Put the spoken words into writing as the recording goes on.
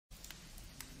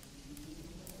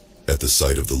at the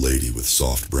sight of the lady with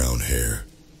soft brown hair.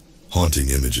 Haunting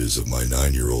images of my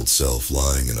 9-year-old self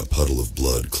lying in a puddle of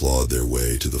blood clawed their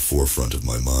way to the forefront of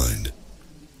my mind.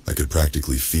 I could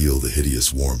practically feel the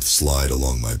hideous warmth slide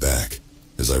along my back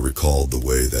as I recalled the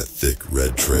way that thick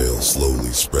red trail slowly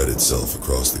spread itself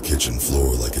across the kitchen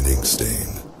floor like an ink stain.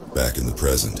 Back in the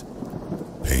present,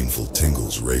 painful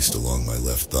tingles raced along my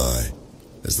left thigh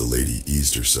as the lady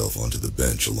eased herself onto the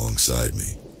bench alongside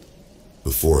me.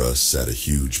 Before us sat a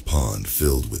huge pond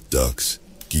filled with ducks,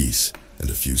 geese, and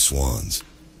a few swans.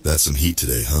 "That's some heat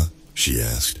today, huh?" she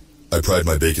asked. I pried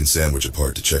my bacon sandwich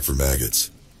apart to check for maggots.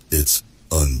 "It's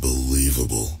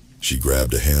unbelievable." She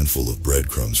grabbed a handful of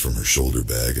breadcrumbs from her shoulder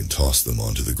bag and tossed them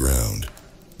onto the ground.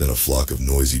 Then a flock of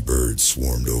noisy birds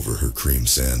swarmed over her cream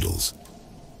sandals.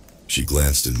 She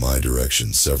glanced in my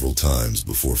direction several times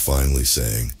before finally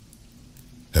saying,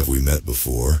 "Have we met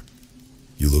before?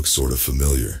 You look sort of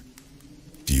familiar.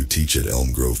 Do you teach at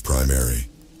Elm Grove Primary?"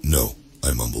 "No,"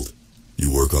 I mumbled.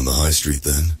 "You work on the high street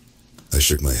then?" I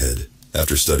shook my head.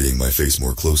 After studying my face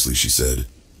more closely, she said,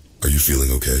 "Are you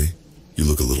feeling okay? You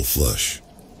look a little flush."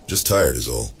 "Just tired is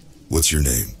all." "What's your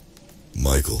name?"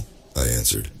 "Michael," I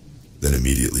answered, then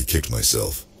immediately kicked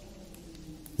myself.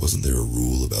 Wasn't there a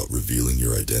rule about revealing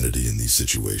your identity in these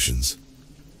situations?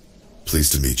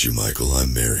 "Pleased to meet you, Michael.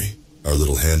 I'm Mary." Our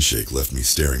little handshake left me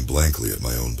staring blankly at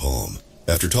my own palm.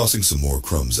 After tossing some more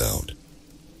crumbs out,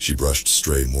 she brushed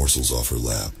stray morsels off her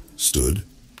lap, stood,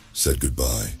 said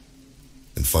goodbye,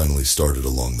 and finally started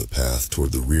along the path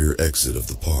toward the rear exit of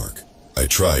the park. I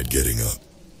tried getting up,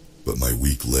 but my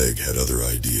weak leg had other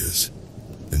ideas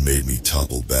and made me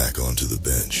topple back onto the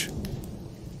bench.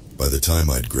 By the time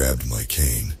I'd grabbed my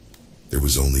cane, there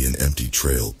was only an empty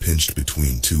trail pinched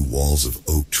between two walls of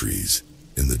oak trees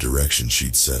in the direction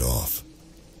she'd set off.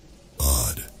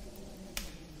 Odd.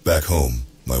 Back home,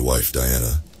 my wife,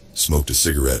 Diana, smoked a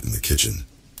cigarette in the kitchen.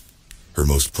 Her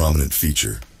most prominent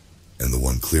feature, and the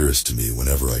one clearest to me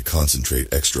whenever I concentrate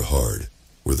extra hard,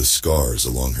 were the scars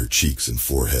along her cheeks and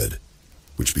forehead,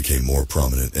 which became more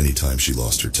prominent any time she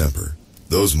lost her temper.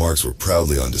 Those marks were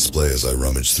proudly on display as I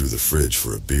rummaged through the fridge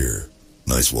for a beer.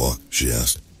 "Nice walk?" she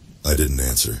asked. I didn't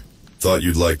answer. "Thought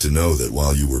you'd like to know that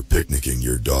while you were picnicking,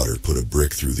 your daughter put a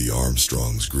brick through the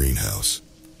Armstrongs' greenhouse."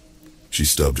 She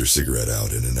stubbed her cigarette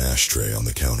out in an ashtray on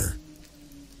the counter.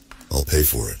 "I'll pay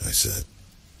for it," I said.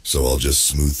 "So I'll just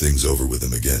smooth things over with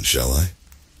him again, shall I?"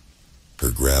 Her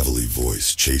gravelly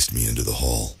voice chased me into the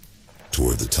hall,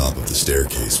 toward the top of the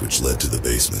staircase which led to the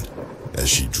basement, as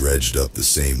she dredged up the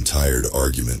same tired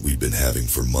argument we'd been having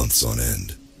for months on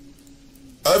end.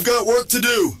 "I've got work to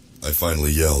do!" I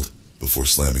finally yelled, before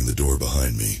slamming the door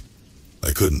behind me.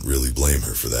 I couldn't really blame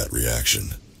her for that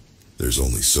reaction. There's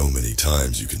only so many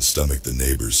times you can stomach the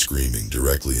neighbors screaming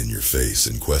directly in your face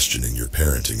and questioning your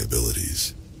parenting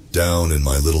abilities. Down in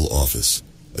my little office,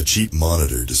 a cheap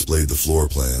monitor displayed the floor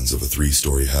plans of a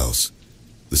 3-story house,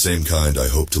 the same kind I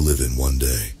hope to live in one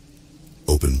day.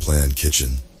 Open-plan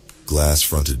kitchen,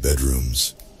 glass-fronted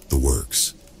bedrooms, the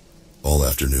works. All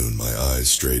afternoon, my eyes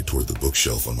strayed toward the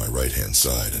bookshelf on my right-hand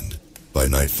side, and by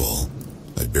nightfall,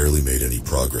 I barely made any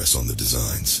progress on the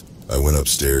designs. I went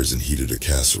upstairs and heated a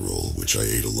casserole, which I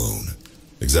ate alone.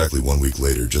 Exactly 1 week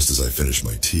later, just as I finished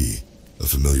my tea, a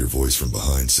familiar voice from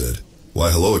behind said,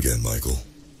 "Why, hello again, Michael."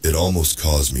 It almost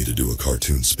caused me to do a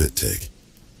cartoon spit take.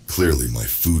 Clearly, my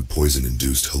food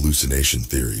poison-induced hallucination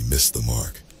theory missed the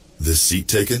mark. "This seat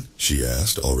taken?" she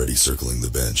asked, already circling the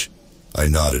bench. I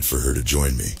nodded for her to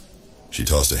join me. She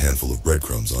tossed a handful of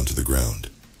breadcrumbs onto the ground,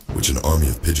 which an army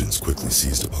of pigeons quickly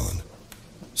seized upon.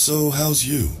 "So, how's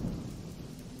you?"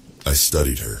 I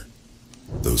studied her.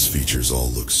 Those features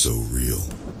all looked so real.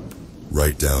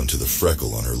 Right down to the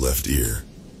freckle on her left ear,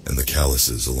 and the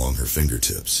calluses along her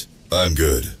fingertips. "I'm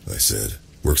good," I said.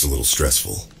 "Work's a little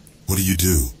stressful." "What do you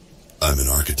do?" "I'm an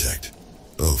architect."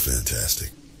 "Oh,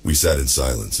 fantastic." We sat in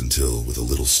silence until, with a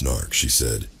little snark, she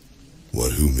said,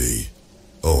 "What, who, me?"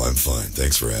 "Oh, I'm fine,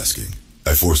 thanks for asking."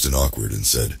 I forced an awkward and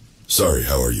said, "Sorry,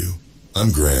 how are you?"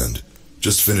 "I'm grand.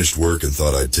 Just finished work and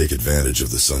thought I'd take advantage of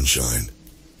the sunshine."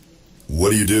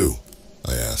 "What do you do?"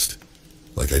 I asked,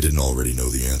 like I didn't already know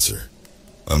the answer.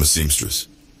 "I'm a seamstress.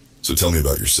 So tell me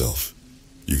about yourself.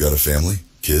 You got a family?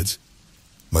 Kids?"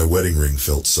 My wedding ring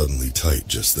felt suddenly tight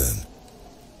just then.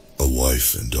 "A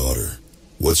wife and daughter."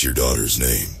 "What's your daughter's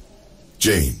name?"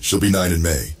 "Jane. She'll be 9 in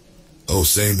May." "Oh,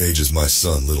 same age as my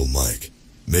son, little Mike.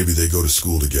 Maybe they go to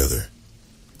school together."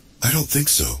 "I don't think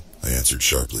so," I answered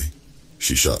sharply.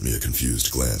 She shot me a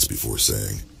confused glance before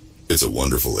saying, "It's a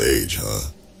wonderful age,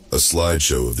 huh?" A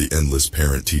slideshow of the endless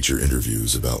parent-teacher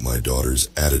interviews about my daughter's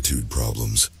attitude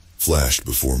problems flashed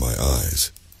before my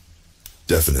eyes.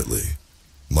 "Definitely.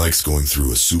 Mike's going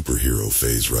through a superhero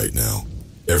phase right now.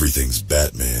 Everything's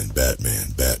Batman,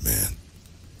 Batman, Batman.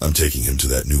 I'm taking him to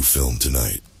that new film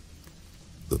tonight.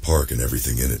 The park and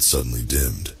everything in it suddenly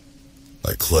dimmed.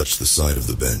 I clutched the side of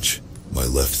the bench, my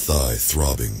left thigh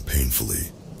throbbing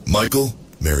painfully. "Michael?"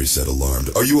 Mary said, alarmed.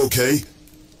 "Are you okay?"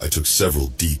 I took several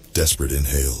deep, desperate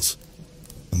inhales.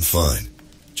 "I'm fine.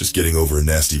 Just getting over a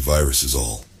nasty virus is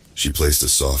all." She placed a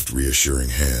soft, reassuring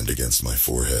hand against my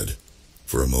forehead.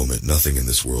 For a moment, nothing in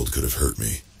this world could have hurt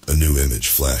me. A new image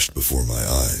flashed before my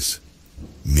eyes.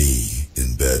 Me,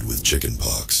 in bed with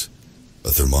chickenpox.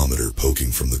 A thermometer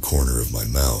poking from the corner of my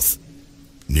mouth.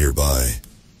 Nearby,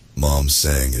 Mom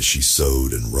sang as she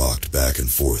sewed and rocked back and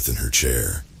forth in her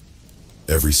chair.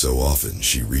 Every so often,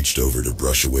 she reached over to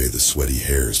brush away the sweaty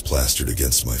hairs plastered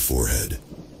against my forehead.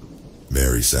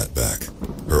 Mary sat back,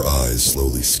 her eyes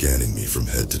slowly scanning me from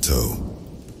head to toe.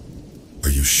 "Are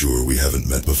you sure we haven't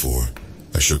met before?"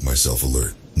 I shook myself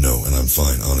alert. "No, and I'm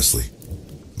fine, honestly."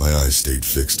 My eyes stayed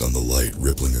fixed on the light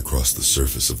rippling across the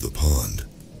surface of the pond.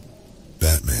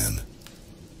 Batman.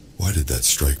 Why did that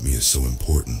strike me as so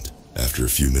important? After a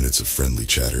few minutes of friendly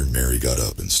chatter, Mary got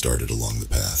up and started along the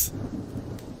path.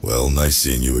 "Well, nice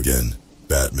seeing you again.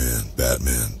 Batman,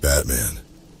 Batman, Batman."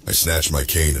 I snatched my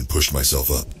cane and pushed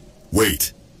myself up.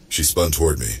 "Wait!" She spun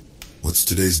toward me. "What's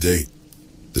today's date?"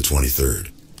 "The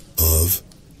 23rd. Of?"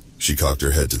 She cocked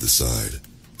her head to the side.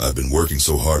 "I've been working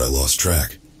so hard I lost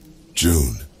track."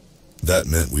 "June." That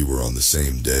meant we were on the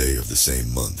same day of the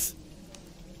same month.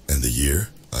 "And the year?"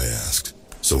 I asked,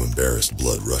 so embarrassed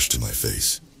blood rushed to my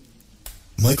face.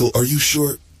 "Michael, are you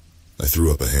sure?" I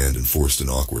threw up a hand and forced an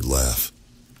awkward laugh.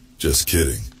 "Just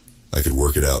kidding." I could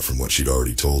work it out from what she'd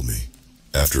already told me.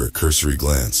 After a cursory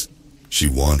glance, she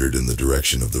wandered in the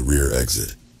direction of the rear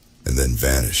exit, and then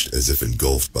vanished as if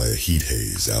engulfed by a heat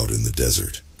haze out in the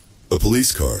desert. A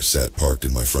police car sat parked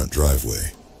in my front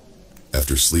driveway.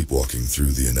 After sleepwalking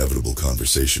through the inevitable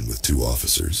conversation with two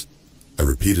officers, I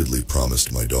repeatedly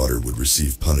promised my daughter would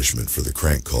receive punishment for the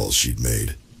crank calls she'd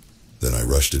made. Then I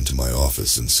rushed into my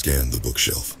office and scanned the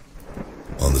bookshelf.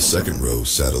 On the second row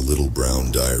sat a little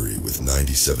brown diary with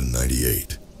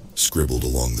 9798 scribbled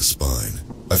along the spine.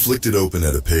 I flicked it open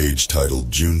at a page titled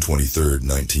June 23rd,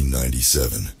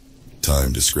 1997.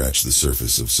 Time to scratch the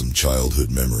surface of some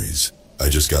childhood memories. I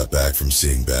just got back from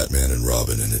seeing Batman and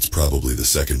Robin, and it's probably the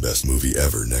second best movie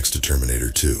ever next to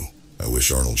Terminator 2. I wish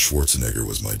Arnold Schwarzenegger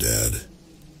was my dad.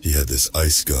 He had this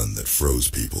ice gun that froze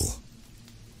people.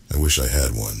 I wish I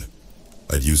had one.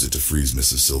 I'd use it to freeze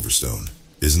Mrs. Silverstone.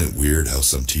 Isn't it weird how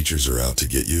some teachers are out to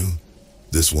get you?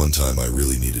 This one time I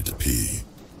really needed to pee,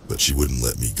 but she wouldn't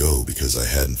let me go because I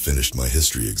hadn't finished my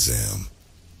history exam.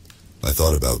 I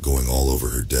thought about going all over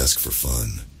her desk for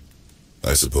fun.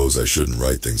 I suppose I shouldn't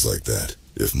write things like that.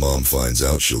 If Mom finds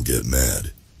out, she'll get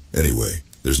mad. Anyway,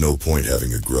 there's no point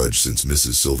having a grudge since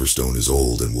Mrs. Silverstone is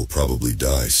old and will probably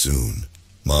die soon.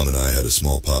 Mom and I had a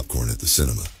small popcorn at the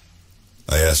cinema.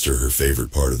 I asked her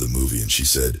favorite part of the movie and she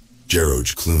said,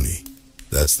 "George Clooney.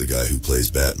 That's the guy who plays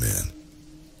Batman."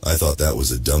 I thought that was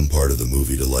a dumb part of the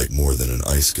movie to like more than an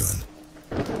ice gun.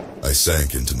 I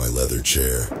sank into my leather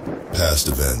chair, past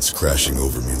events crashing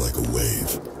over me like a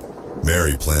wave.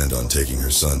 Mary planned on taking her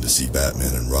son to see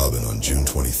Batman and Robin on June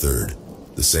 23rd,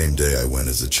 the same day I went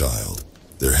as a child.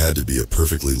 There had to be a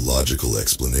perfectly logical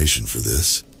explanation for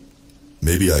this.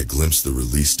 Maybe I glimpsed the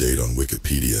release date on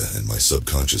Wikipedia and my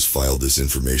subconscious filed this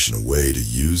information away to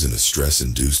use in a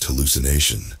stress-induced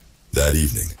hallucination. That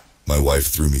evening, my wife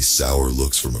threw me sour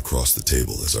looks from across the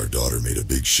table as our daughter made a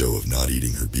big show of not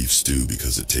eating her beef stew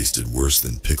because it tasted worse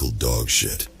than pickled dog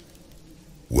shit.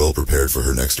 Well prepared for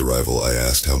her next arrival, I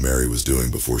asked how Mary was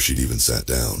doing before she'd even sat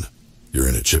down. "You're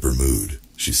in a chipper mood,"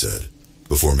 she said,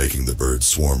 before making the birds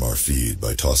swarm our feed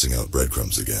by tossing out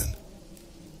breadcrumbs again.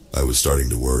 I was starting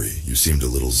to worry. "You seemed a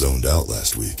little zoned out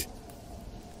last week."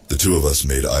 The two of us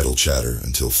made idle chatter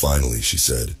until finally she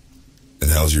said,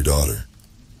 "And how's your daughter?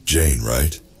 Jane,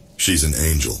 right?" "She's an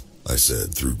angel," I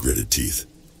said through gritted teeth.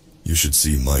 "You should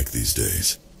see Mike these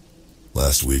days.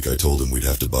 Last week I told him we'd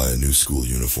have to buy a new school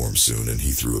uniform soon and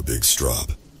he threw a big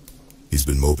strop. He's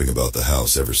been moping about the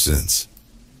house ever since."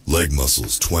 Leg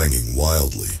muscles twanging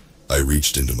wildly, I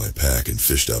reached into my pack and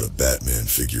fished out a Batman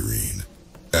figurine.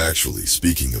 Actually,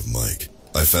 speaking of Mike,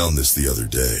 I found this the other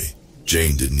day.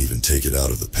 Jane didn't even take it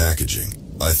out of the packaging.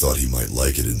 I thought he might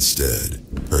like it instead.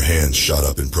 Her hands shot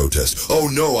up in protest. "Oh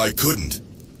no, I couldn't!"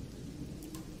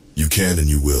 "You can and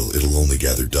you will. It'll only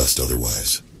gather dust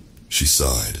otherwise." She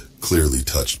sighed, clearly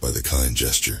touched by the kind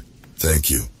gesture. "Thank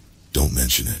you. Don't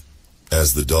mention it."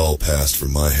 As the doll passed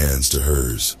from my hands to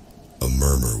hers, a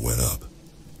murmur went up.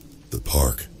 The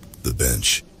park, the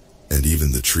bench, and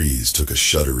even the trees took a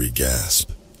shuddery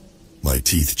gasp. My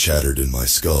teeth chattered in my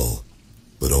skull,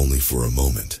 but only for a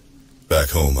moment. Back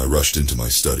home, I rushed into my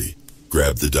study,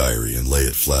 grabbed the diary, and lay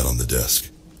it flat on the desk.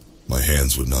 My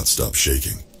hands would not stop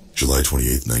shaking. July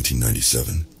 28,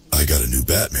 1997. I got a new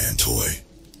Batman toy.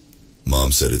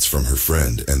 Mom said it's from her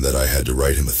friend and that I had to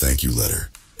write him a thank you letter.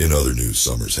 In other news,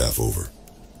 summer's half over.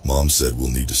 Mom said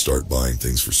we'll need to start buying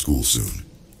things for school soon.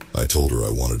 I told her I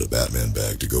wanted a Batman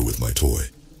bag to go with my toy,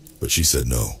 but she said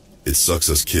no. It sucks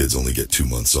us kids only get 2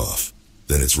 months off.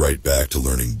 Then it's right back to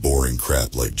learning boring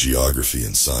crap like geography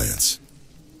and science.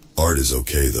 Art is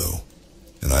okay though,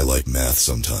 and I like math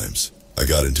sometimes. I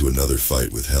got into another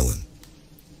fight with Helen.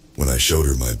 When I showed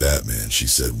her my Batman, she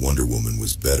said Wonder Woman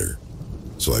was better,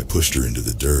 so I pushed her into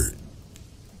the dirt.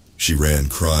 She ran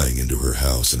crying into her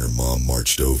house and her mom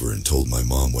marched over and told my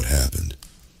mom what happened.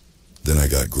 Then I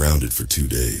got grounded for 2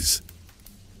 days.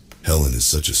 Helen is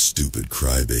such a stupid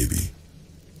crybaby.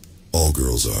 All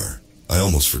girls are. I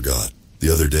almost forgot.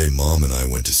 The other day, Mom and I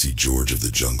went to see George of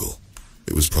the Jungle.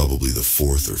 It was probably the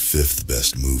 4th or 5th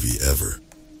best movie ever.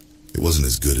 It wasn't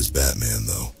as good as Batman,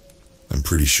 though. I'm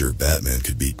pretty sure Batman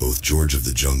could beat both George of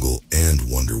the Jungle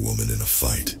and Wonder Woman in a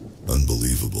fight.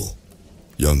 Unbelievable.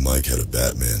 Young Mike had a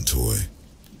Batman toy,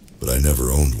 but I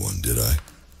never owned one, did I?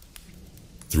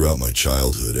 Throughout my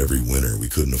childhood, every winter we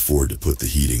couldn't afford to put the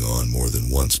heating on more than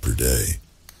once per day.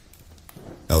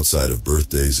 Outside of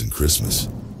birthdays and Christmas,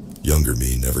 younger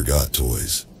me never got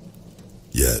toys.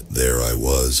 Yet there I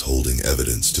was, holding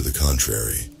evidence to the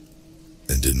contrary.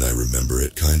 And didn't I remember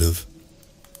it, kind of?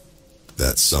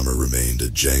 That summer remained a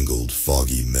jangled,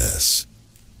 foggy mess.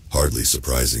 Hardly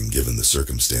surprising given the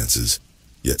circumstances,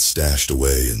 yet stashed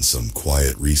away in some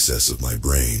quiet recess of my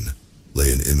brain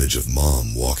lay an image of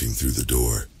Mom walking through the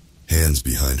door, hands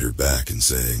behind her back and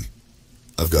saying,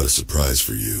 "I've got a surprise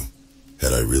for you."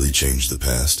 Had I really changed the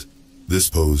past? This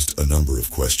posed a number of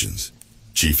questions,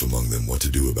 chief among them what to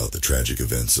do about the tragic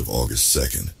events of August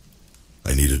 2nd.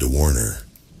 I needed to warn her.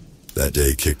 That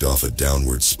day kicked off a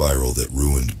downward spiral that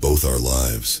ruined both our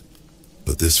lives.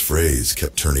 But this phrase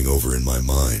kept turning over in my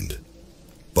mind.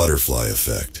 Butterfly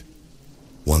effect.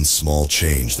 One small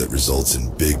change that results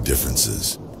in big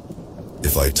differences.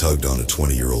 If I tugged on a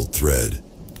 20-year-old thread,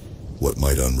 what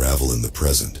might unravel in the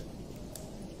present?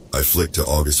 I flicked to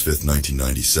August 5th,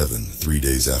 1997, 3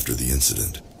 days after the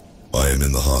incident. I am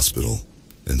in the hospital,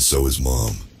 and so is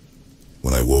Mom.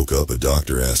 When I woke up, a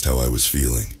doctor asked how I was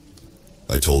feeling.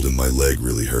 I told him my leg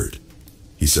really hurt.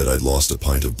 He said I'd lost a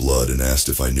pint of blood and asked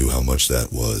if I knew how much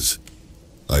that was.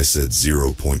 I said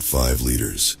 0.5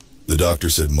 liters. The doctor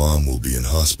said Mom will be in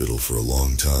hospital for a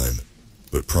long time,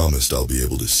 but promised I'll be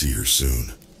able to see her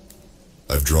soon.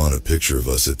 I've drawn a picture of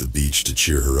us at the beach to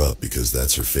cheer her up because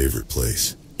that's her favorite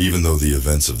place, even though the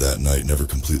events of that night never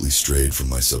completely strayed from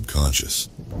my subconscious.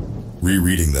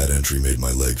 Rereading that entry made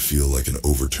my leg feel like an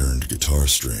overturned guitar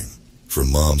string.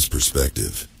 From Mom's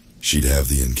perspective, she'd have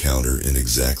the encounter in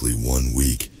exactly 1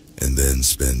 week and then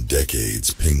spend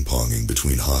decades ping-ponging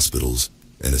between hospitals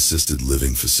and assisted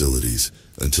living facilities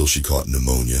until she caught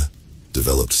pneumonia,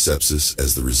 developed sepsis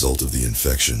as the result of the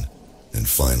infection, and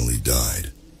finally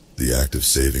died. The act of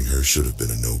saving her should have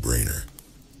been a no-brainer.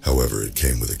 However, it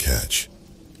came with a catch.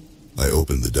 I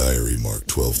opened the diary marked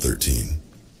 12/13,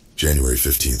 January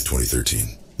 15th,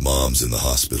 2013. Mom's in the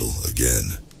hospital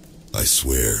again. I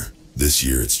swear, this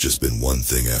year it's just been one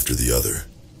thing after the other.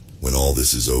 When all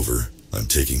this is over, I'm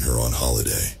taking her on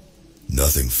holiday.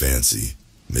 Nothing fancy,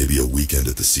 maybe a weekend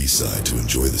at the seaside to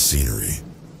enjoy the scenery.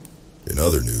 In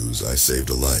other news, I saved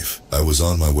a life. I was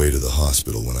on my way to the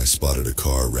hospital when I spotted a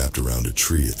car wrapped around a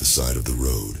tree at the side of the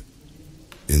road.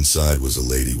 Inside was a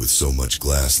lady with so much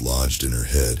glass lodged in her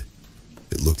head,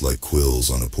 it looked like quills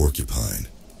on a porcupine.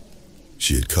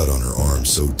 She had cut on her arm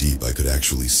so deep I could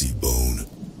actually see bone.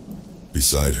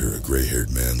 Beside her, a gray-haired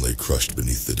man lay crushed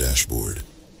beneath the dashboard.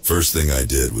 First thing I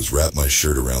did was wrap my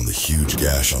shirt around the huge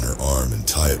gash on her arm and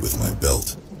tie it with my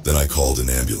belt. Then I called an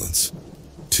ambulance.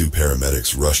 2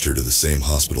 paramedics rushed her to the same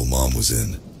hospital Mom was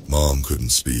in. Mom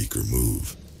couldn't speak or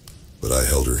move, but I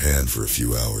held her hand for a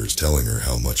few hours, telling her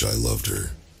how much I loved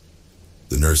her.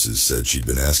 The nurses said she'd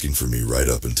been asking for me right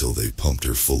up until they pumped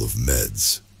her full of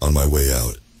meds. On my way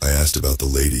out, I asked about the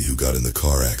lady who got in the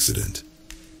car accident.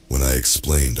 When I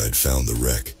explained I'd found the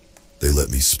wreck, they let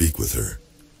me speak with her.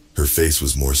 Her face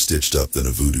was more stitched up than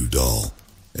a voodoo doll,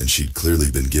 and she'd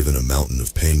clearly been given a mountain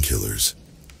of painkillers,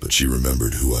 but she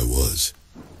remembered who I was.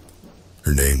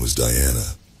 Her name was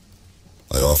Diana.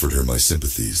 I offered her my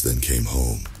sympathies, then came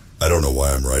home. I don't know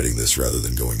why I'm writing this rather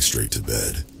than going straight to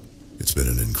bed. It's been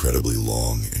an incredibly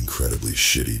long, incredibly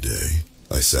shitty day.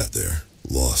 I sat there,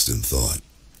 lost in thought.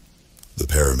 The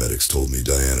paramedics told me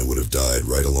Diana would have died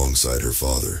right alongside her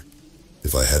father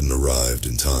if I hadn't arrived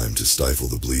in time to stifle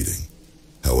the bleeding.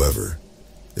 However,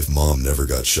 if Mom never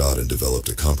got shot and developed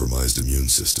a compromised immune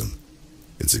system,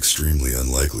 it's extremely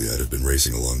unlikely I'd have been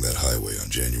racing along that highway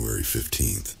on January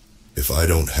 15th. If I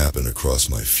don't happen across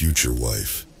my future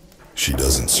wife, she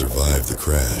doesn't survive the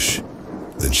crash,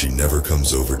 then she never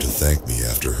comes over to thank me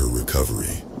after her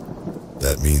recovery.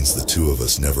 That means the two of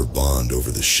us never bond over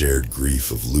the shared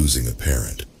grief of losing a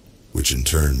parent, which in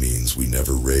turn means we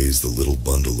never raise the little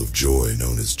bundle of joy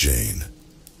known as Jane.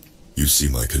 You see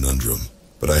my conundrum,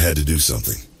 but I had to do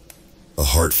something. A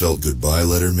heartfelt goodbye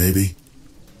letter, maybe?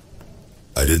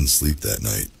 I didn't sleep that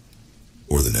night,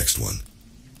 or the next one.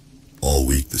 All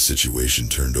week the situation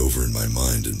turned over in my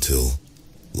mind until,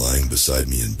 lying beside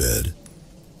me in bed,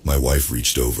 my wife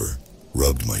reached over,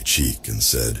 rubbed my cheek, and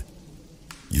said,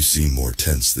 "You seem more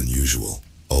tense than usual."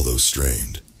 Although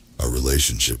strained, our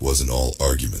relationship wasn't all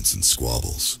arguments and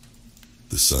squabbles.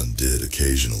 The sun did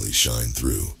occasionally shine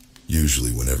through,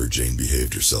 usually whenever Jane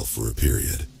behaved herself for a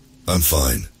period. "I'm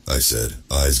fine," I said,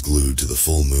 eyes glued to the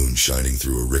full moon shining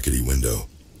through a rickety window.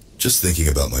 "Just thinking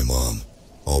about my mom."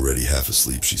 Already half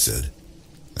asleep, she said.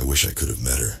 I wish I could have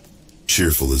met her.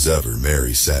 Cheerful as ever,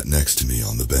 Mary sat next to me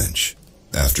on the bench.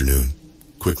 "Afternoon."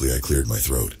 Quickly I cleared my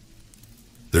throat.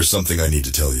 "There's something I need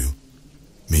to tell you."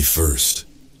 "Me first."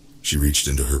 She reached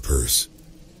into her purse.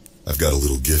 "I've got a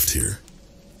little gift here."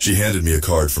 She handed me a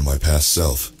card from my past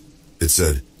self. It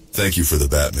said, "Thank you for the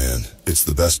Batman. It's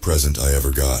the best present I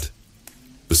ever got."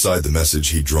 Beside the message,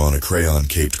 he'd drawn a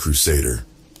crayon-caped crusader.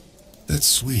 "That's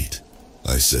sweet,"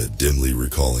 I said, dimly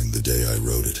recalling the day I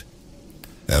wrote it.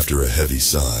 After a heavy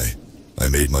sigh, I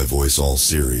made my voice all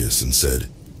serious and said,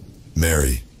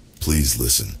 "Mary, please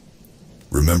listen.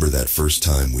 Remember that first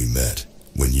time we met,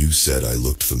 when you said I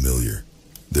looked familiar?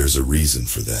 There's a reason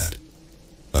for that."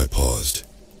 I paused.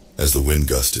 As the wind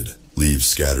gusted, leaves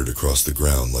scattered across the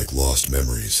ground like lost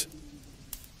memories.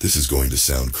 "This is going to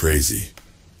sound crazy,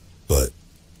 but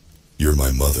you're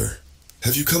my mother."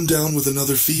 "Have you come down with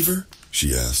another fever?"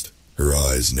 she asked, her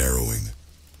eyes narrowing.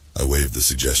 I waved the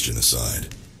suggestion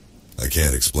aside. "I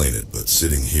can't explain it, but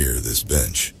sitting here, this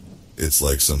bench, it's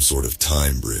like some sort of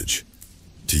time bridge.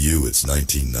 To you it's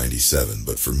 1997,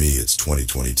 but for me it's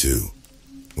 2022.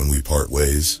 When we part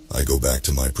ways, I go back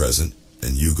to my present,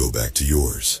 and you go back to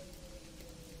yours."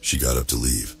 She got up to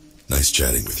leave. "Nice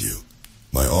chatting with you."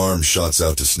 My arm shots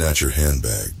out to snatch her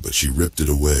handbag, but she ripped it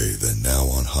away, then now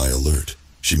on high alert,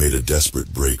 she made a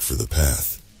desperate break for the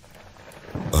path.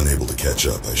 Unable to catch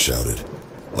up, I shouted,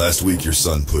 "Last week your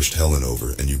son pushed Helen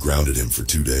over and you grounded him for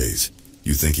 2 days.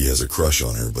 You think he has a crush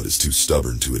on her, but is too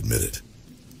stubborn to admit it."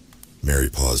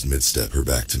 Mary paused mid-step, her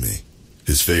back to me.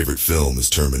 "His favorite film is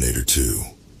Terminator 2.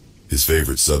 His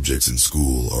favorite subjects in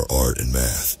school are art and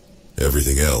math.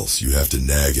 Everything else, you have to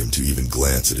nag him to even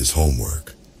glance at his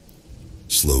homework."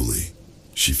 Slowly,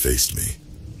 she faced me.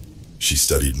 She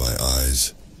studied my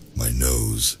eyes, my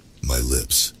nose, my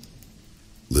lips.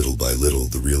 Little by little,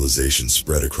 the realization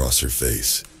spread across her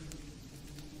face.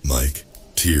 "Mike,"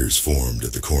 tears formed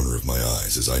at the corner of my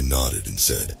eyes as I nodded and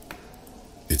said,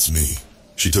 "It's me."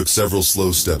 She took several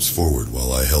slow steps forward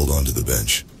while I held onto the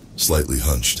bench, slightly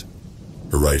hunched.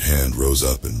 Her right hand rose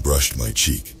up and brushed my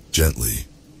cheek, gently.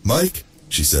 "Mike,"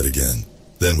 she said again.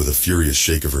 Then with a furious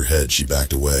shake of her head, she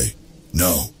backed away.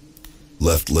 "No."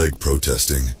 Left leg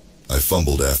protesting, I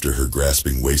fumbled after her,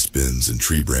 grasping waste bins and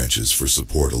tree branches for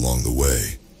support along the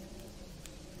way.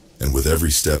 And with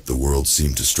every step, the world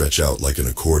seemed to stretch out like an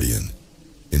accordion,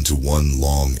 into one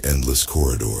long, endless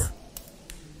corridor.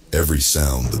 Every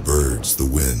sound, the birds, the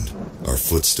wind, our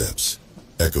footsteps,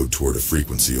 echoed toward a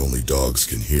frequency only dogs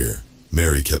can hear.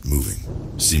 Mary kept moving,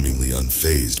 seemingly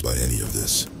unfazed by any of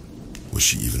this. Was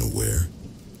she even aware?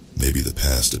 Maybe the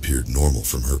past appeared normal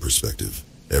from her perspective.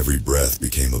 Every breath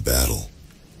became a battle.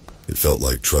 It felt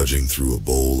like trudging through a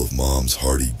bowl of Mom's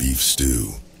hearty beef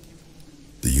stew.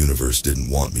 The universe didn't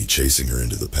want me chasing her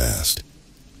into the past.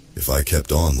 If I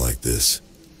kept on like this,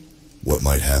 what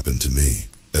might happen to me?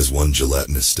 As one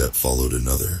gelatinous step followed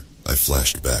another, I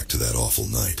flashed back to that awful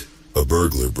night. A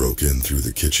burglar broke in through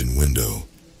the kitchen window,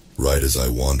 right as I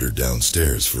wandered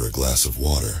downstairs for a glass of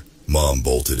water. Mom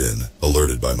bolted in,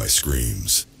 alerted by my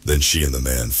screams. Then she and the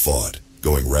man fought,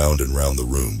 going round and round the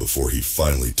room before he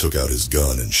finally took out his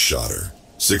gun and shot her.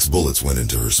 6 bullets went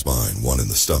into her spine, 1 in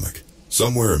the stomach.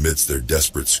 Somewhere amidst their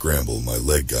desperate scramble, my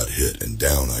leg got hit and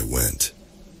down I went.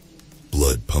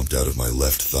 Blood pumped out of my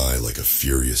left thigh like a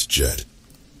furious jet.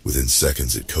 Within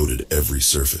seconds it coated every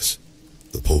surface.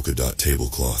 The polka dot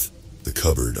tablecloth, the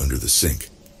cupboard under the sink,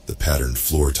 the patterned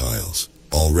floor tiles,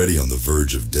 already on the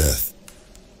verge of death.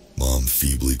 Mom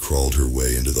feebly crawled her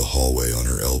way into the hallway on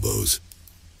her elbows,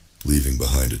 leaving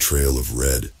behind a trail of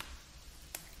red.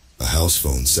 A house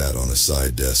phone sat on a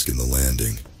side desk in the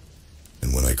landing,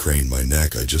 and when I craned my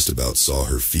neck, I just about saw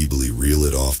her feebly reel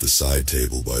it off the side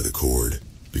table by the cord,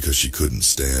 because she couldn't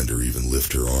stand or even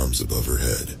lift her arms above her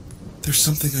head. "There's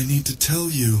something I need to tell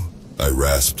you," I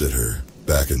rasped at her,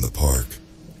 back in the park.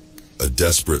 A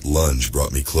desperate lunge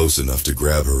brought me close enough to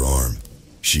grab her arm.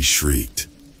 She shrieked.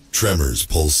 Tremors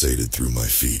pulsated through my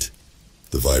feet,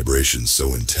 the vibrations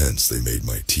so intense they made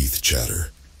my teeth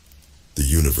chatter. The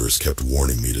universe kept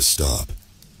warning me to stop.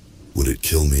 Would it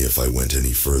kill me if I went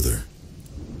any further?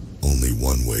 Only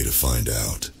one way to find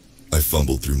out. I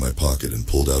fumbled through my pocket and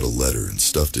pulled out a letter and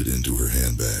stuffed it into her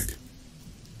handbag.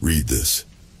 "Read this.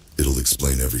 It'll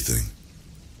explain everything."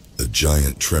 A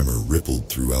giant tremor rippled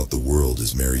throughout the world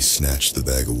as Mary snatched the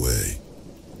bag away.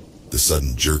 The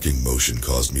sudden jerking motion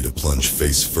caused me to plunge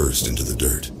face first into the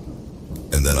dirt.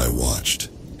 And then I watched,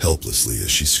 helplessly,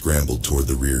 as she scrambled toward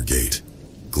the rear gate,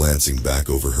 glancing back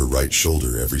over her right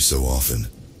shoulder every so often,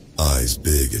 eyes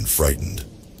big and frightened,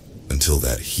 until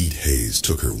that heat haze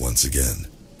took her once again.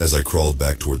 As I crawled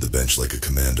back toward the bench like a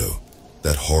commando,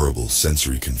 that horrible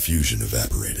sensory confusion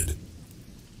evaporated.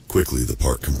 Quickly, the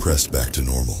park compressed back to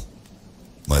normal.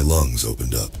 My lungs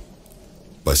opened up.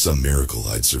 By some miracle,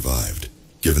 I'd survived.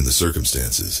 Given the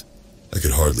circumstances, I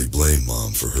could hardly blame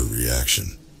Mom for her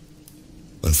reaction.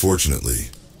 Unfortunately,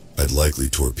 I'd likely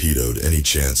torpedoed any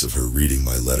chance of her reading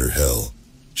my letter. Hell,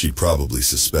 she'd probably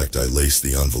suspect I laced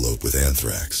the envelope with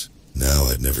anthrax. Now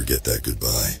I'd never get that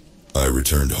goodbye. I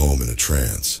returned home in a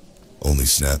trance, only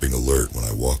snapping alert when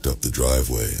I walked up the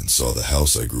driveway and saw the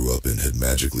house I grew up in had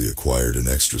magically acquired an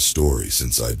extra story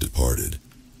since I'd departed.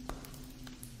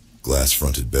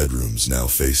 Glass-fronted bedrooms now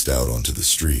faced out onto the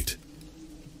street.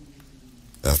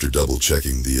 After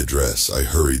double-checking the address, I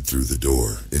hurried through the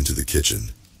door into the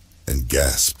kitchen and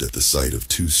gasped at the sight of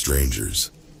two strangers,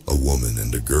 a woman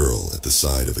and a girl, at the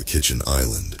side of a kitchen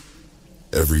island.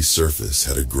 Every surface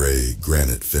had a gray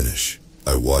granite finish.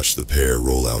 I watched the pair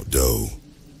roll out dough.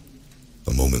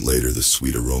 A moment later, the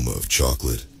sweet aroma of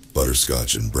chocolate,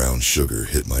 butterscotch, and brown sugar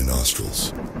hit my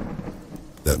nostrils.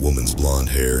 That woman's blonde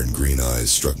hair and green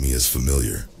eyes struck me as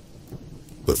familiar.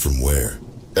 But from where?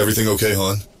 "Everything okay,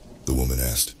 hon?" the woman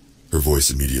asked. Her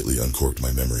voice immediately uncorked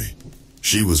my memory.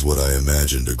 She was what I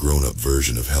imagined a grown-up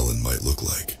version of Helen might look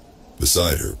like.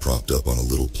 Beside her, propped up on a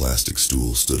little plastic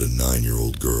stool, stood a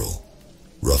 9-year-old girl,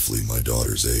 roughly my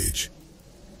daughter's age.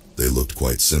 They looked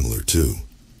quite similar, too,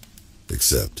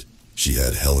 except she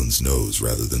had Helen's nose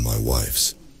rather than my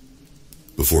wife's.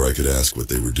 Before I could ask what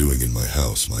they were doing in my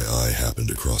house, my eye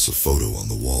happened across a photo on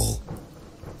the wall.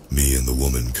 Me and the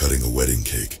woman cutting a wedding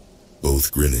cake,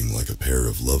 both grinning like a pair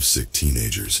of lovesick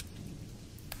teenagers.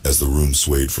 As the room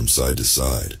swayed from side to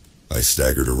side, I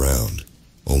staggered around,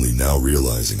 only now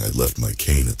realizing I'd left my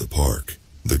cane at the park.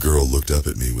 The girl looked up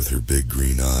at me with her big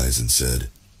green eyes and said,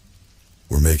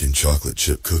 "We're making chocolate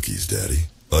chip cookies, Daddy."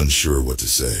 Unsure what to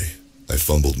say, I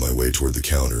fumbled my way toward the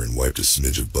counter and wiped a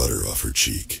smidge of butter off her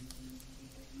cheek.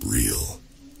 Real.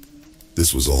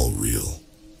 This was all real.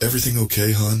 "Everything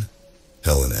okay, hon?"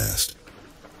 Helen asked.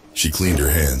 She cleaned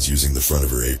her hands using the front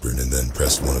of her apron and then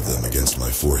pressed one of them against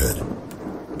my forehead.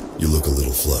 "You look a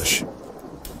little flush."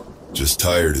 "Just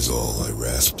tired is all," I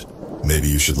rasped. "Maybe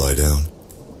you should lie down?"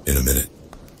 "In a minute."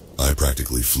 I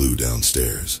practically flew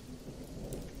downstairs.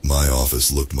 My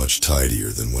office looked much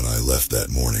tidier than when I left that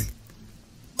morning.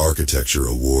 Architecture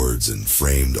awards and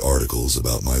framed articles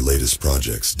about my latest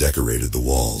projects decorated the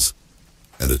walls,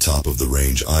 and a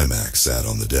top-of-the-range iMac sat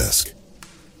on the desk.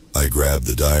 I grabbed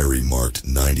the diary marked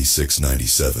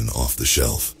 9697 off the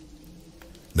shelf.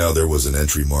 Now there was an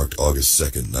entry marked August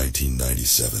 2nd,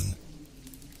 1997.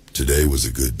 Today was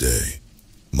a good day.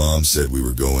 Mom said we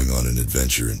were going on an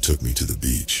adventure and took me to the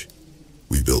beach.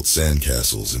 We built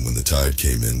sandcastles, and when the tide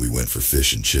came in, we went for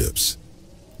fish and chips.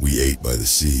 We ate by the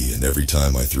sea, and every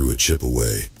time I threw a chip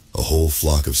away, a whole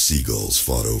flock of seagulls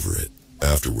fought over it.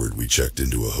 Afterward, we checked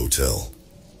into a hotel.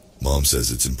 Mom says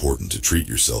it's important to treat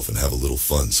yourself and have a little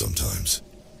fun sometimes.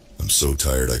 I'm so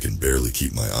tired I can barely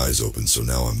keep my eyes open, so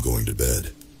now I'm going to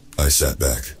bed. I sat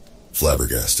back,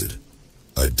 flabbergasted.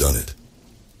 I'd done it.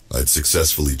 I'd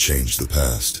successfully changed the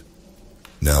past.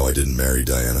 Now I didn't marry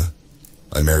Diana.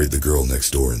 I married the girl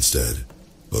next door instead.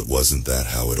 But wasn't that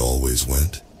how it always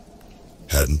went?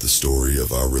 Hadn't the story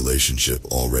of our relationship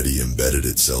already embedded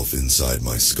itself inside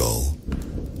my skull?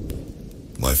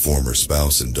 My former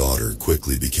spouse and daughter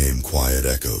quickly became quiet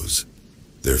echoes,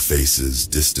 their faces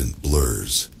distant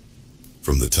blurs.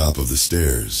 From the top of the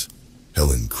stairs,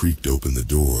 Helen creaked open the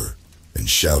door and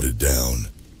shouted down,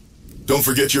 Don't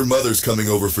forget your mother's coming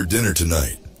over for dinner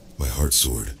tonight. My heart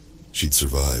soared. She'd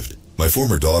survived. My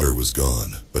former daughter was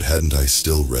gone, but hadn't I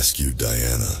still rescued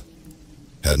Diana?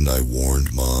 Hadn't I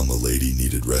warned Mom a lady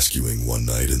needed rescuing one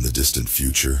night in the distant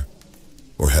future?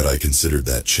 Or had I considered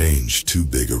that change too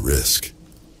big a risk?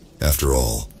 After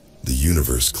all, the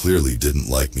universe clearly didn't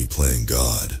like me playing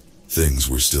God. Things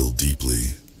were still deeply,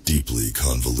 deeply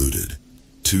convoluted.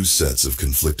 Two sets of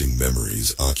conflicting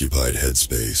memories occupied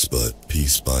headspace, but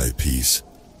piece by piece,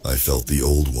 I felt the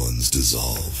old ones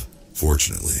dissolve.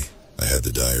 Fortunately, I had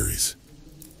the diaries.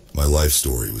 My life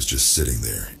story was just sitting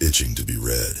there, itching to be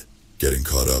read. Getting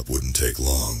caught up wouldn't take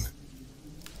long.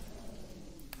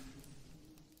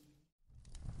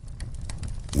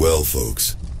 Well,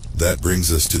 folks, that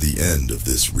brings us to the end of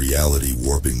this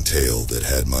reality-warping tale that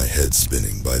had my head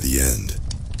spinning by the end.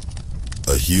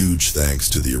 A huge thanks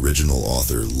to the original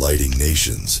author, Lighting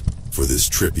Nations, for this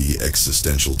trippy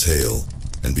existential tale,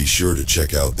 and be sure to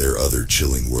check out their other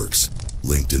chilling works,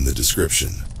 linked in the description.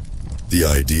 The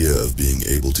idea of being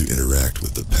able to interact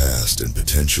with the past and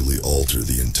potentially alter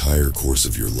the entire course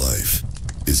of your life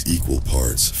is equal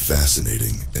parts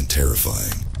fascinating and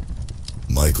terrifying.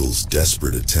 Michael's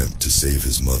desperate attempt to save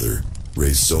his mother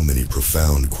raised so many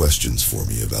profound questions for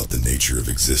me about the nature of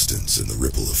existence and the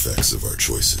ripple effects of our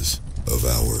choices.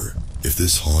 If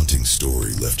this haunting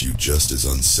story left you just as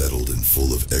unsettled and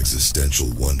full of existential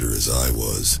wonder as I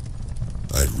was,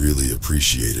 I'd really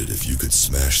appreciate it if you could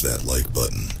smash that like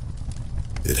button.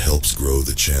 It helps grow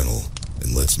the channel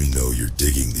and lets me know you're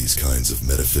digging these kinds of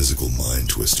metaphysical mind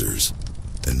twisters.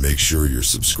 And make sure you're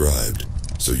subscribed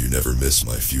so you never miss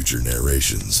my future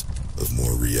narrations of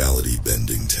more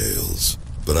reality-bending tales.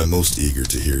 But I'm most eager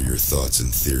to hear your thoughts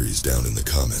and theories down in the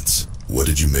comments. What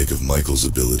did you make of Michael's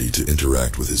ability to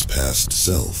interact with his past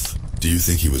self? Do you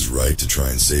think he was right to try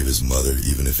and save his mother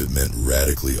even if it meant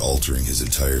radically altering his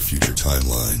entire future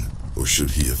timeline? Or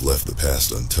should he have left the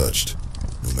past untouched,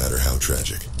 no matter how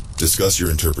tragic? Discuss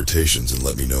your interpretations and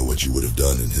let me know what you would have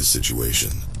done in his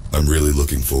situation. I'm really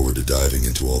looking forward to diving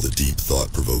into all the deep,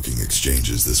 thought-provoking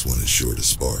exchanges this one is sure to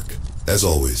spark. As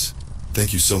always,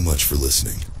 thank you so much for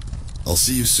listening. I'll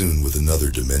see you soon with another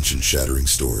dimension-shattering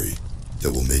story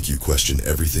that will make you question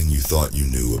everything you thought you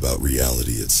knew about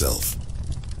reality itself.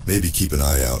 Maybe keep an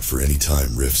eye out for any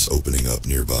time rifts opening up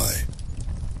nearby.